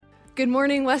Good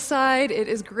morning, Westside. It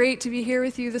is great to be here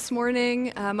with you this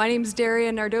morning. My name is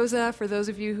Daria Nardoza, for those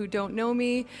of you who don't know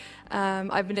me.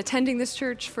 I've been attending this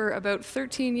church for about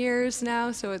 13 years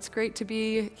now, so it's great to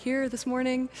be here this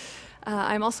morning.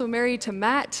 I'm also married to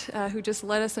Matt, who just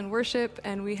led us in worship,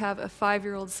 and we have a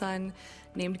 5-year-old son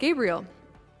named Gabriel.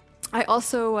 I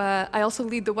also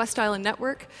lead the West Island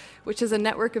Network, which is a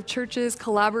network of churches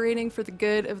collaborating for the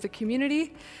good of the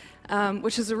community.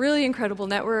 Which is a really incredible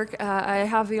network. I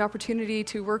have the opportunity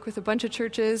to work with a bunch of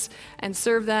churches and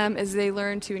serve them as they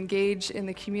learn to engage in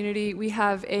the community. We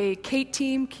have a CATE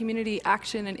team, Community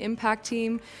Action and Impact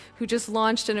team, who just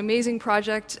launched an amazing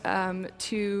project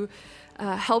to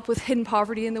help with hidden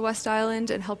poverty in the West Island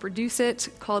and help reduce it,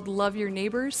 called Love Your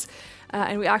Neighbors.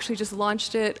 And we actually just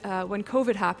launched it when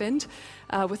COVID happened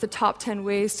with the top 10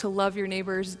 ways to love your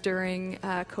neighbors during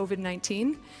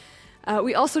COVID-19.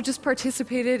 We also just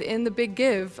participated in the Big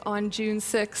Give on June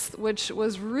 6th, which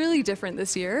was really different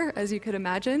this year, as you could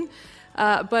imagine,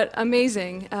 but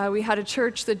amazing. We had a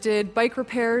church that did bike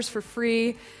repairs for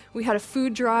free. We had a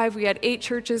food drive. We had 8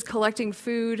 churches collecting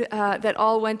food that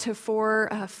all went to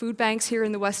 4 food banks here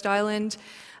in the West Island.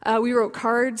 We wrote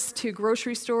cards to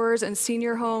grocery stores and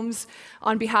senior homes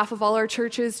on behalf of all our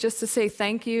churches just to say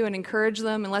thank you and encourage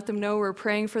them and let them know we're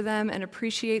praying for them and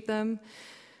appreciate them.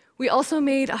 We also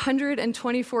made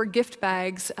 124 gift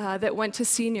bags that went to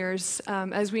seniors.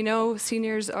 As we know,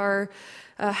 seniors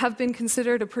have been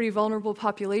considered a pretty vulnerable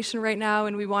population right now,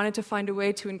 and we wanted to find a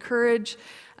way to encourage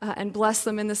and bless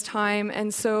them in this time.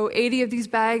 And so 80 of these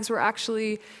bags were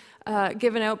actually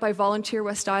given out by Volunteer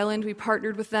West Island. We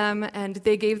partnered with them, and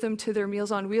they gave them to their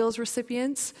Meals on Wheels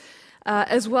recipients.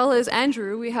 As well as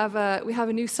Andrew, we have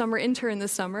a new summer intern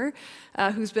this summer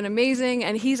who's been amazing,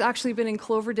 and he's actually been in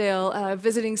Cloverdale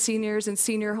visiting seniors and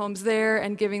senior homes there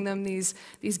and giving them these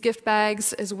gift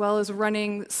bags, as well as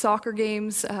running soccer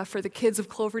games for the kids of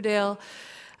Cloverdale.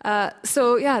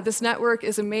 This network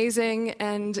is amazing,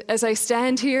 and as I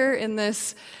stand here in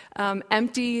this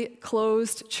empty,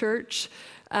 closed church,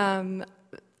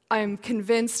 I'm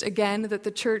convinced again that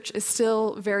the church is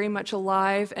still very much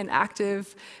alive and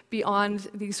active beyond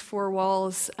these 4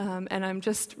 walls, and I'm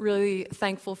just really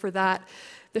thankful for that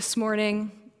this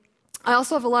morning. I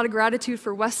also have a lot of gratitude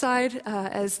for Westside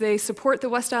as they support the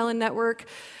West Island Network,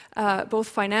 both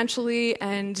financially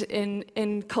and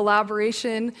in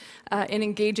collaboration in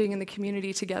engaging in the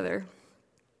community together.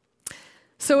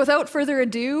 So without further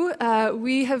ado,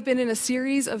 we have been in a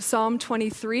series of Psalm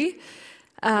 23.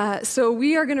 So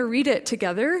we are going to read it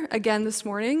together again this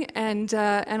morning, and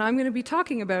I'm going to be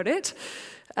talking about it.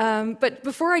 But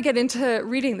before I get into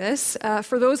reading this,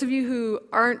 for those of you who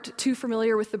aren't too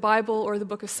familiar with the Bible or the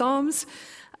Book of Psalms,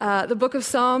 the Book of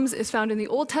Psalms is found in the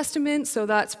Old Testament, so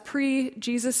that's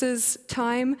pre-Jesus'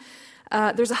 time.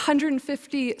 There's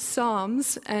 150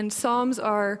 psalms, and psalms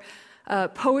are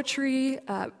poetry,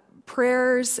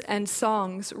 prayers, and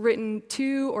songs written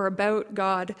to or about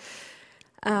God.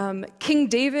 King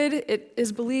David, it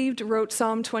is believed, wrote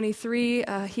Psalm 23.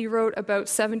 He wrote about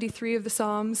 73 of the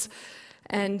Psalms,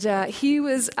 and he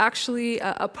was actually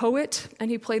a poet,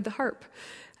 and he played the harp.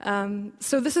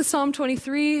 So this is Psalm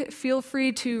 23. Feel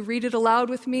free to read it aloud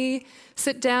with me.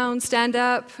 Sit down, stand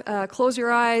up, close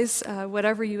your eyes,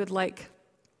 whatever you would like.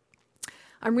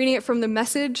 I'm reading it from the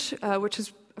Message, which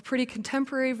is a pretty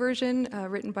contemporary version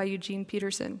written by Eugene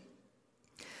Peterson.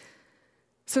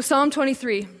 So Psalm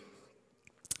 23.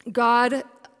 God,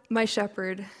 my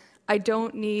shepherd, I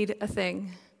don't need a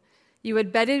thing. You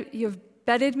have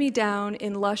bedded me down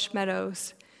in lush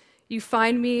meadows. You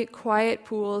find me quiet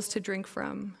pools to drink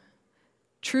from.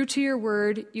 True to your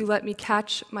word, you let me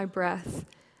catch my breath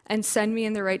and send me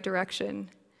in the right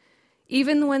direction.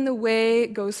 Even when the way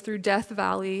goes through Death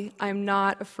Valley, I'm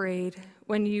not afraid.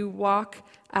 When you walk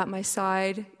at my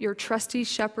side, your trusty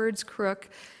shepherd's crook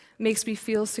makes me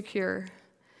feel secure.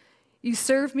 You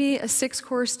serve me a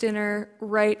 6-course dinner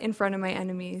right in front of my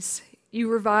enemies.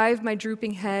 You revive my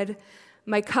drooping head.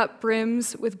 My cup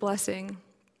brims with blessing.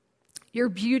 Your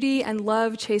beauty and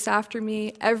love chase after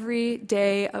me every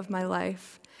day of my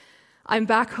life. I'm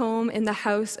back home in the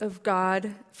house of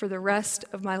God for the rest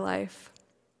of my life.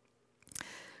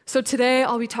 So today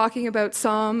I'll be talking about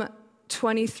Psalm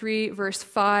 23, verse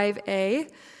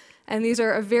 5a, and these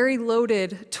are a very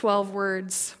loaded 12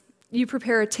 words. You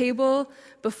prepare a table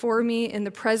before me in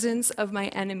the presence of my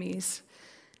enemies.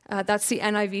 That's the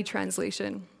NIV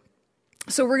translation.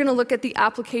 So we're going to look at the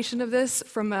application of this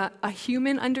from a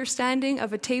human understanding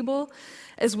of a table,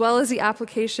 as well as the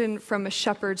application from a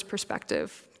shepherd's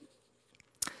perspective.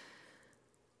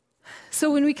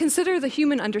 So when we consider the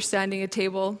human understanding of a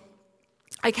table,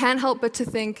 I can't help but to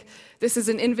think this is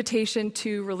an invitation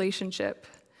to relationship.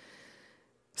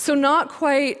 So not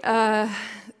quite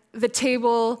the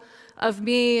table of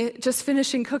me just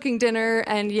finishing cooking dinner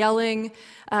and yelling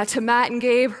to Matt and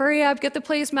Gabe, hurry up, get the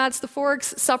plates, Matt's the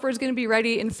forks, supper's going to be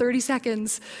ready in 30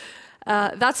 seconds.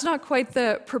 That's not quite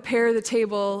the prepare the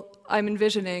table I'm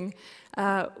envisioning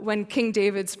when King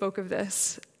David spoke of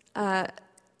this.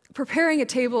 Preparing a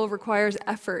table requires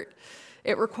effort.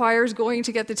 It requires going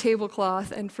to get the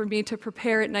tablecloth and for me to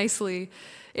prepare it nicely.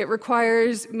 It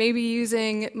requires maybe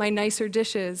using my nicer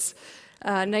dishes,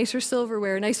 nicer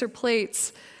silverware, nicer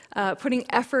plates, putting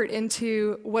effort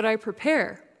into what I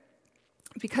prepare.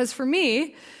 Because for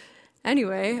me,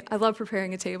 anyway, I love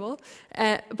preparing a table,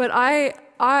 but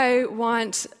I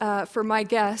want for my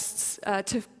guests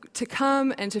to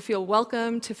come and to feel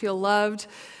welcome, to feel loved,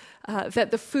 that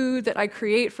the food that I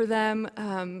create for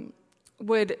them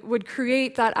would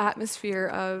create that atmosphere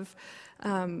of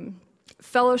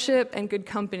fellowship and good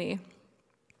company.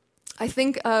 I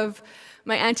think of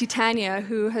my Auntie Tanya,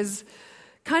 who has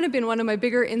kind of been one of my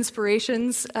bigger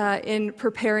inspirations in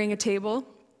preparing a table.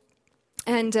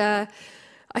 And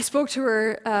I spoke to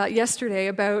her yesterday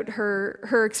about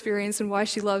her experience and why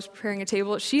she loves preparing a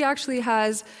table. She actually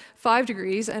has 5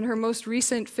 degrees, and her most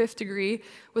recent 5th degree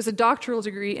was a doctoral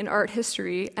degree in art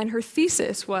history, and her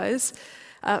thesis was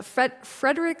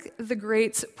Frederick the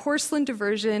Great's Porcelain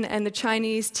Diversion and the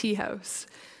Chinese Tea House.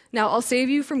 Now, I'll save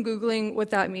you from Googling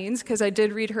what that means, because I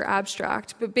did read her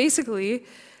abstract, but basically,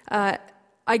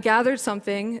 I gathered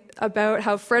something about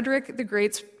how Frederick the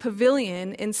Great's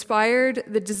pavilion inspired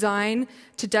the design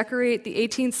to decorate the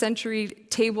 18th century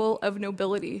table of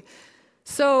nobility.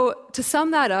 So, to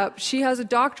sum that up, she has a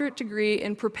doctorate degree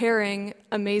in preparing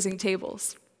amazing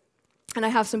tables. And I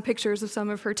have some pictures of some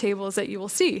of her tables that you will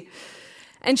see.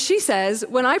 And she says,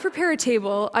 when I prepare a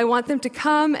table, I want them to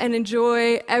come and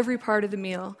enjoy every part of the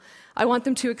meal. I want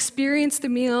them to experience the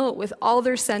meal with all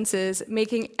their senses,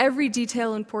 making every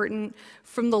detail important,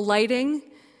 from the lighting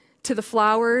to the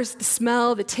flowers, the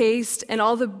smell, the taste, and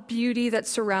all the beauty that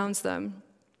surrounds them.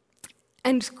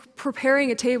 And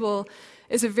preparing a table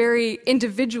is a very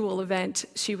individual event,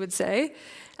 she would say.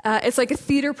 It's like a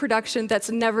theater production that's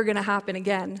never going to happen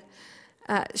again.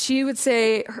 She would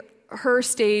say her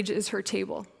stage is her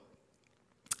table.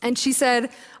 And she said,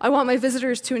 I want my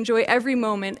visitors to enjoy every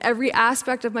moment, every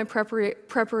aspect of my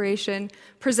preparation,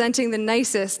 presenting the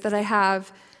nicest that I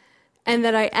have and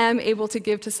that I am able to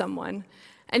give to someone.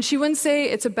 And she wouldn't say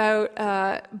it's about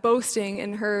boasting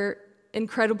in her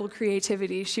incredible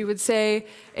creativity. She would say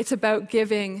it's about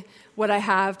giving what I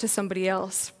have to somebody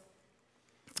else.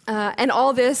 And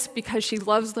all this because she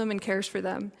loves them and cares for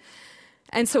them.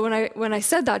 And so when I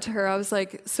said that to her, I was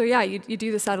like, so yeah, you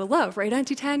do this out of love, right,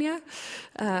 Auntie Tanya?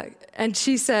 And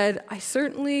she said, I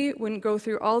certainly wouldn't go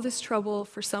through all this trouble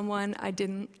for someone I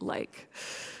didn't like.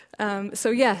 So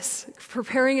yes,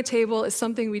 preparing a table is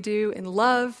something we do in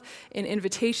love, in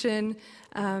invitation,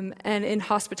 and in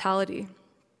hospitality.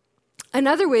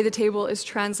 Another way the table is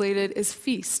translated is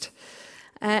feast.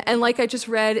 And like I just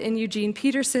read in Eugene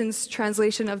Peterson's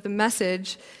translation of the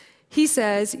Message, he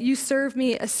says, you serve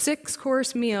me a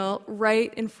 6-course meal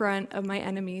right in front of my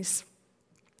enemies.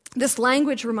 This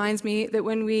language reminds me that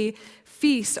when we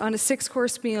feast on a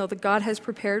 6-course meal that God has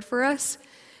prepared for us,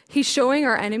 he's showing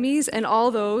our enemies and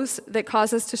all those that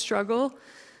cause us to struggle,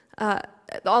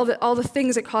 all the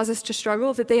things that cause us to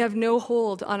struggle, that they have no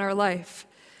hold on our life,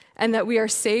 and that we are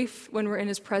safe when we're in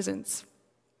his presence.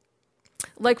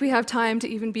 Like we have time to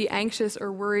even be anxious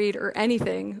or worried or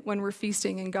anything when we're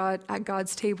feasting at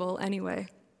God's table anyway.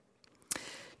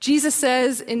 Jesus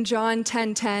says in John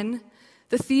 10:10,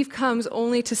 the thief comes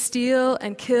only to steal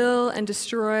and kill and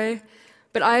destroy,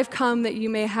 but I've come that you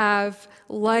may have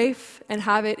life and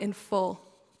have it in full.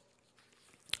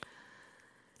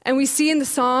 And we see in the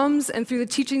Psalms and through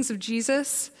the teachings of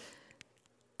Jesus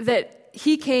that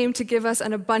he came to give us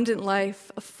an abundant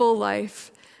life, a full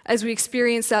life, as we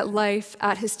experience that life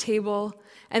at his table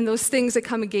and those things that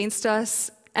come against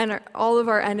us and all of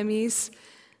our enemies.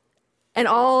 And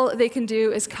all they can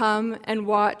do is come and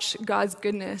watch God's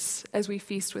goodness as we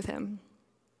feast with him.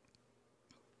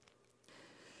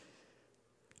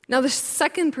 Now, the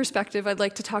second perspective I'd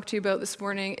like to talk to you about this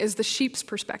morning is the sheep's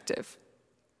perspective.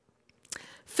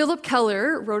 Philip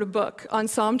Keller wrote a book on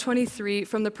Psalm 23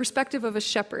 from the perspective of a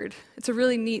shepherd. It's a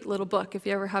really neat little book if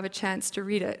you ever have a chance to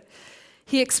read it.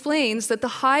 He explains that the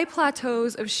high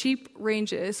plateaus of sheep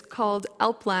ranges, called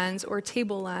alplands or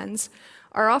tablelands,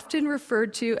 are often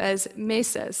referred to as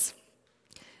mesas.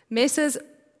 Mesas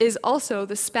is also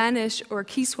the Spanish or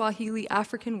Kiswahili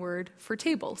African word for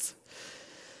tables.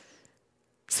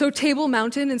 So Table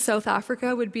Mountain in South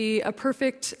Africa would be a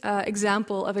perfect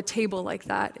example of a table like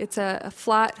that. It's a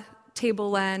flat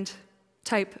tableland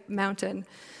type mountain.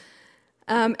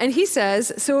 And he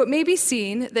says, so it may be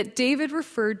seen that David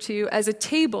referred to as a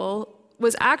table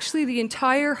was actually the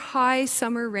entire high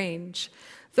summer range.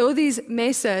 Though these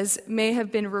mesas may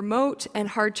have been remote and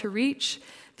hard to reach,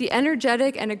 the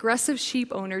energetic and aggressive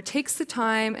sheep owner takes the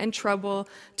time and trouble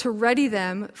to ready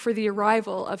them for the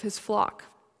arrival of his flock.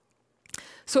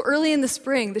 So early in the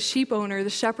spring, the sheep owner, the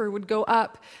shepherd, would go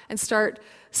up and start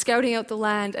scouting out the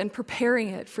land and preparing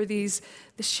it for the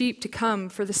sheep to come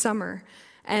for the summer.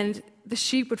 And the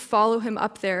sheep would follow him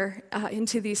up there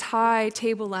into these high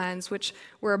tablelands, which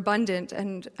were abundant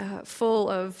and full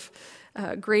of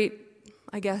great,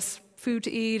 I guess, food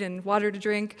to eat and water to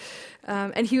drink.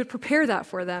 And he would prepare that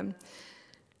for them.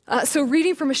 So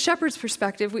reading from a shepherd's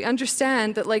perspective, we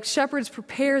understand that like shepherds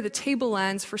prepare the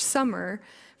tablelands for summer,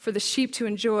 for the sheep to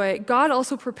enjoy, God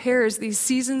also prepares these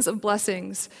seasons of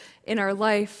blessings in our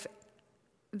life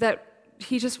that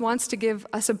he just wants to give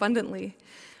us abundantly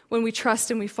when we trust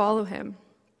and we follow him.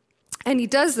 And he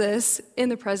does this in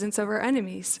the presence of our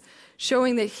enemies,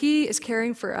 showing that he is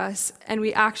caring for us and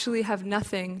we actually have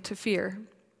nothing to fear.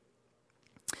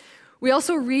 We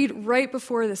also read right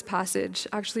before this passage,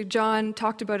 actually John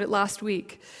talked about it last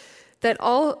week, that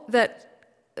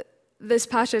this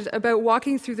passage about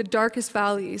walking through the darkest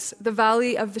valleys, the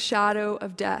valley of the shadow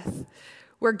of death,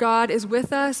 where God is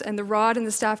with us and the rod and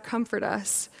the staff comfort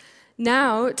us,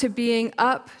 now to being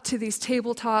up to these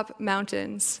tabletop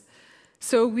mountains.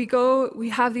 So we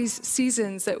have these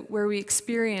seasons where we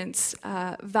experience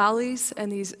valleys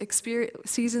and these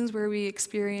seasons where we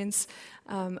experience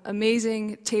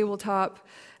amazing tabletop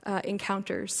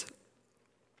encounters.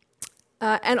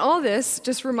 And all this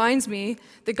just reminds me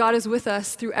that God is with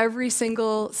us through every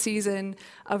single season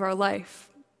of our life.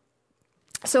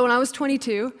 So when I was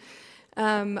 22,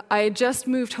 I had just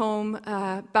moved home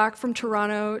back from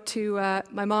Toronto to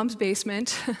my mom's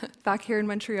basement back here in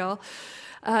Montreal.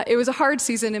 It was a hard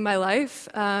season in my life.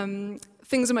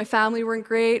 Things in my family weren't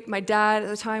great. My dad at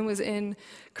the time was in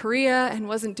Korea and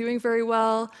wasn't doing very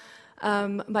well.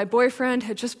 My boyfriend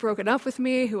had just broken up with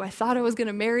me, who I thought I was going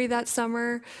to marry that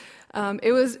summer.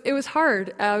 It was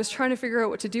hard. I was trying to figure out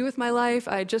what to do with my life.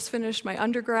 I had just finished my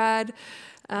undergrad.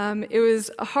 It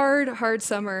was a hard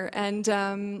summer.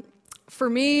 And for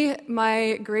me,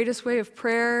 my greatest way of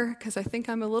prayer, because I think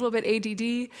I'm a little bit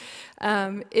ADD,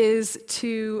 is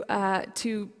to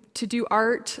do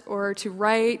art or to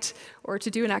write or to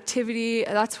do an activity.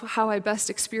 That's how I best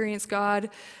experience God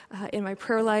in my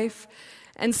prayer life.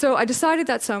 And so I decided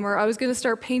that summer I was going to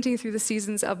start painting through the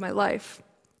seasons of my life.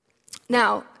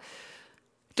 Now,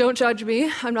 don't judge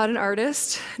me. I'm not an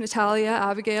artist. Natalia,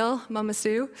 Abigail, Mama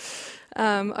Sue.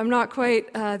 I'm not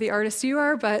quite the artist you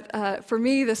are, but for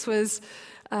me, this was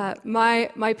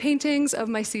my paintings of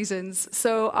my seasons.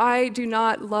 So I do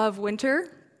not love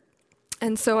winter,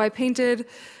 and so I painted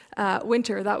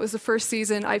winter. That was the first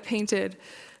season I painted,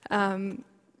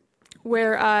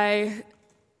 where I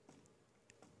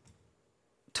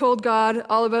told God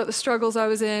all about the struggles I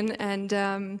was in,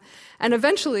 and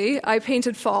eventually I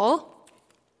painted fall.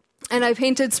 And I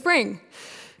painted spring.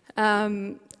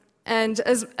 And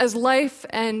as life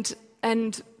and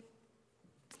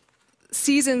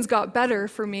seasons got better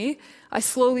for me, I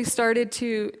slowly started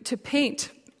to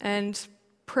paint and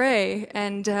pray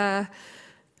and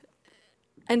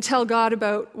tell God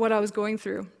about what I was going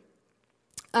through.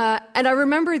 And I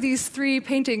remember these 3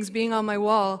 paintings being on my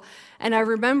wall, and I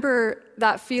remember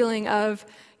that feeling of,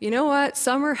 you know what,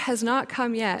 summer has not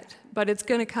come yet, but it's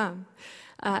going to come.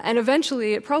 And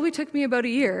eventually, it probably took me about a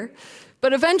year,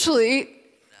 but eventually,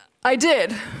 I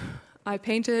did. I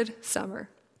painted summer.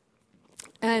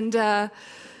 And yeah,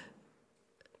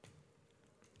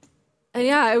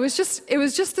 it was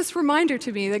just this reminder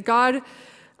to me that God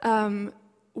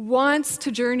wants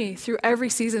to journey through every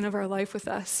season of our life with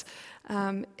us.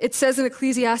 It says in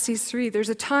Ecclesiastes 3, there's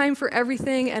a time for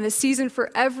everything and a season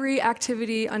for every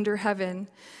activity under heaven.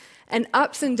 And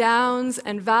ups and downs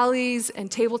and valleys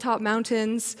and tabletop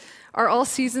mountains are all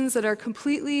seasons that are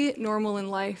completely normal in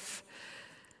life.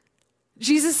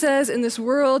 Jesus says, in this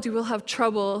world you will have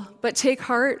trouble, but take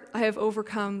heart, I have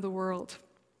overcome the world.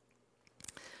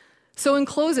 So in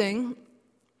closing,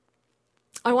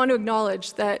 I want to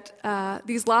acknowledge that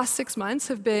these last 6 months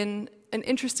have been an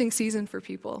interesting season for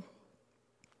people.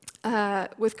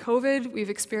 With COVID, we've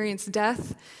experienced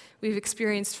death, we've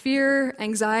experienced fear,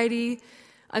 anxiety,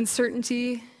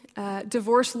 uncertainty.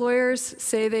 Divorce lawyers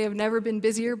say they have never been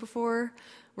busier before.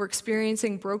 We're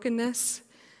experiencing brokenness.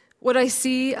 What I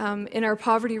see in our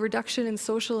poverty reduction and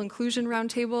social inclusion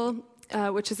roundtable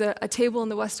which is a table in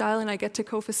the West Island I get to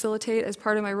co-facilitate as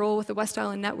part of my role with the West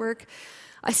Island Network.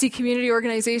 I see community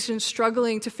organizations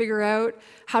struggling to figure out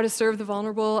how to serve the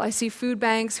vulnerable. I see food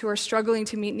banks who are struggling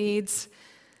to meet needs.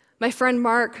 My friend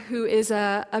Mark, who is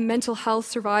a mental health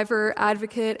survivor,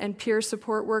 advocate, and peer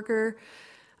support worker,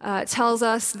 tells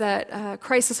us that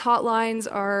crisis hotlines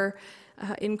are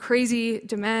in crazy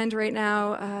demand right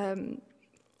now.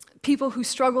 People who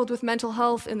struggled with mental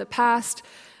health in the past,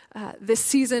 this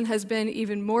season has been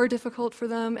even more difficult for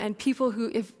them, and people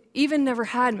who have even never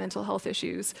had mental health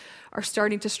issues are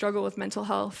starting to struggle with mental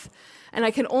health. And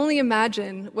I can only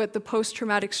imagine what the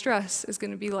post-traumatic stress is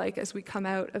going to be like as we come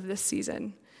out of this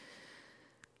season.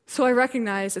 So I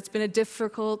recognize it's been a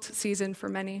difficult season for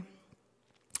many.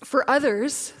 For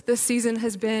others, this season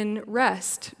has been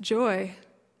rest, joy,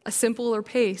 a simpler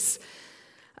pace.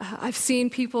 I've seen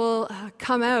people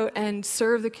come out and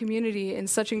serve the community in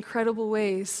such incredible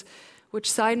ways, which,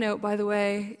 side note, by the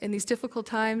way, in these difficult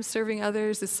times, serving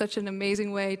others is such an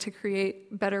amazing way to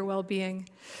create better well-being.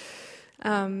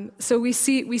 So we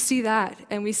see that,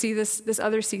 and we see this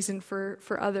other season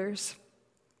for others.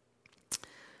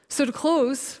 So to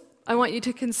close, I want you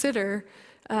to consider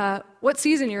what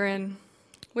season you're in.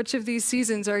 Which of these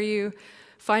seasons are you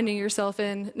finding yourself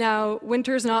in? Now,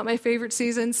 winter's not my favorite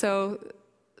season, so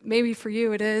maybe for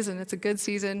you it is, and it's a good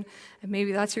season, and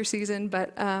maybe that's your season.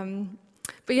 But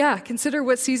yeah, consider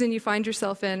what season you find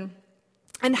yourself in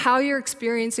and how you're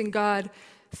experiencing God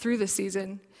through this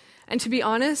season. And to be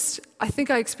honest, I think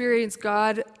I experience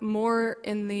God more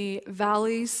in the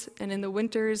valleys and in the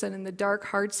winters and in the dark,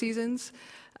 hard seasons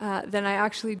than I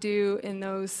actually do in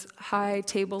those high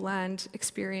tableland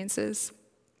experiences.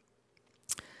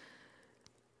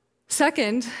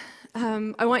 Second,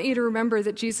 I want you to remember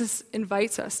that Jesus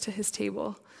invites us to his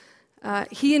table.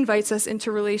 He invites us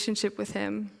into relationship with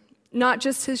him, not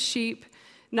just his sheep,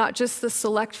 not just the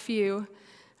select few,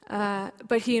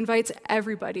 but he invites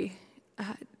everybody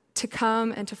to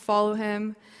come and to follow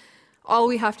him. All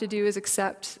we have to do is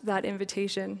accept that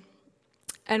invitation,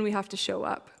 and we have to show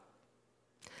up.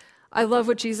 I love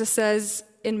what Jesus says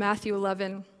in Matthew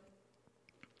 11.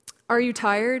 Are you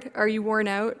tired? Are you worn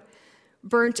out?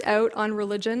 Burnt out on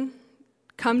religion?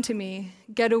 Come to me,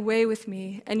 get away with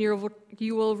me, and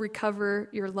you will recover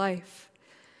your life.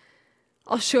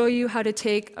 I'll show you how to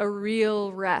take a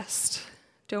real rest.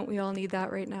 Don't we all need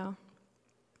that right now?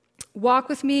 Walk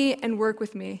with me and work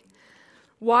with me.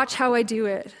 Watch how I do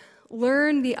it.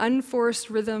 Learn the unforced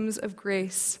rhythms of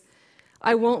grace.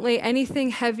 I won't lay anything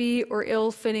heavy or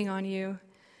ill-fitting on you.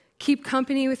 Keep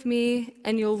company with me,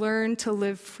 and you'll learn to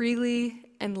live freely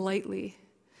and lightly.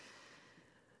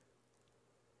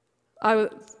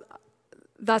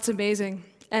 That's amazing,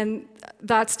 and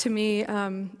that's to me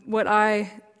what I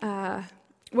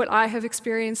have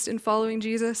experienced in following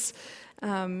Jesus.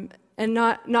 And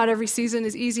not every season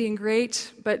is easy and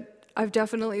great, but I've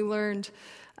definitely learned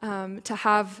to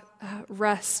have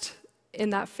rest in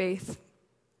that faith.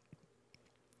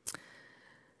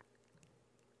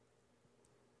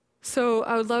 So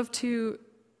I would love to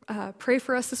pray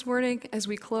for us this morning as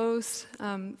we close.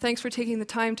 Thanks for taking the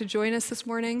time to join us this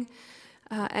morning.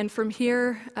 And from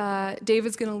here,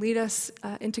 David's going to lead us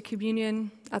into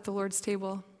communion at the Lord's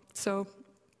table. So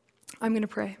I'm going to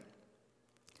pray.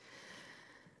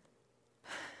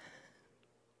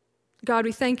 God,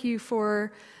 we thank you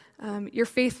for your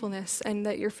faithfulness, and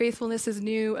that your faithfulness is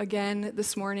new again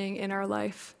this morning in our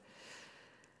life.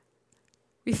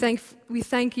 We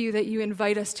thank you that you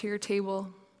invite us to your table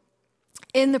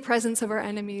in the presence of our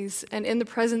enemies and in the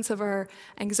presence of our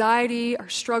anxiety, our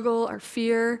struggle, our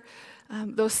fear,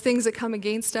 those things that come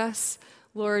against us.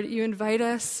 Lord, you invite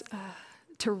us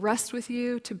to rest with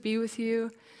you, to be with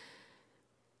you.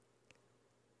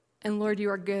 And Lord, you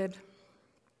are good.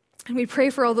 And we pray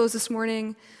for all those this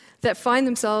morning that find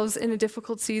themselves in a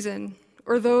difficult season,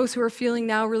 or those who are feeling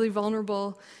now really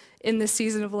vulnerable in this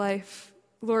season of life.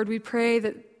 Lord, we pray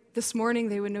that this morning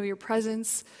they would know your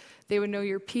presence, they would know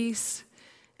your peace,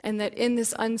 and that in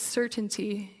this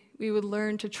uncertainty, we would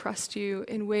learn to trust you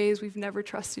in ways we've never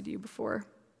trusted you before.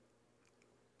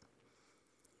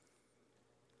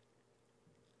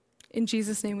 In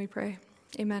Jesus' name we pray.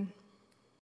 Amen.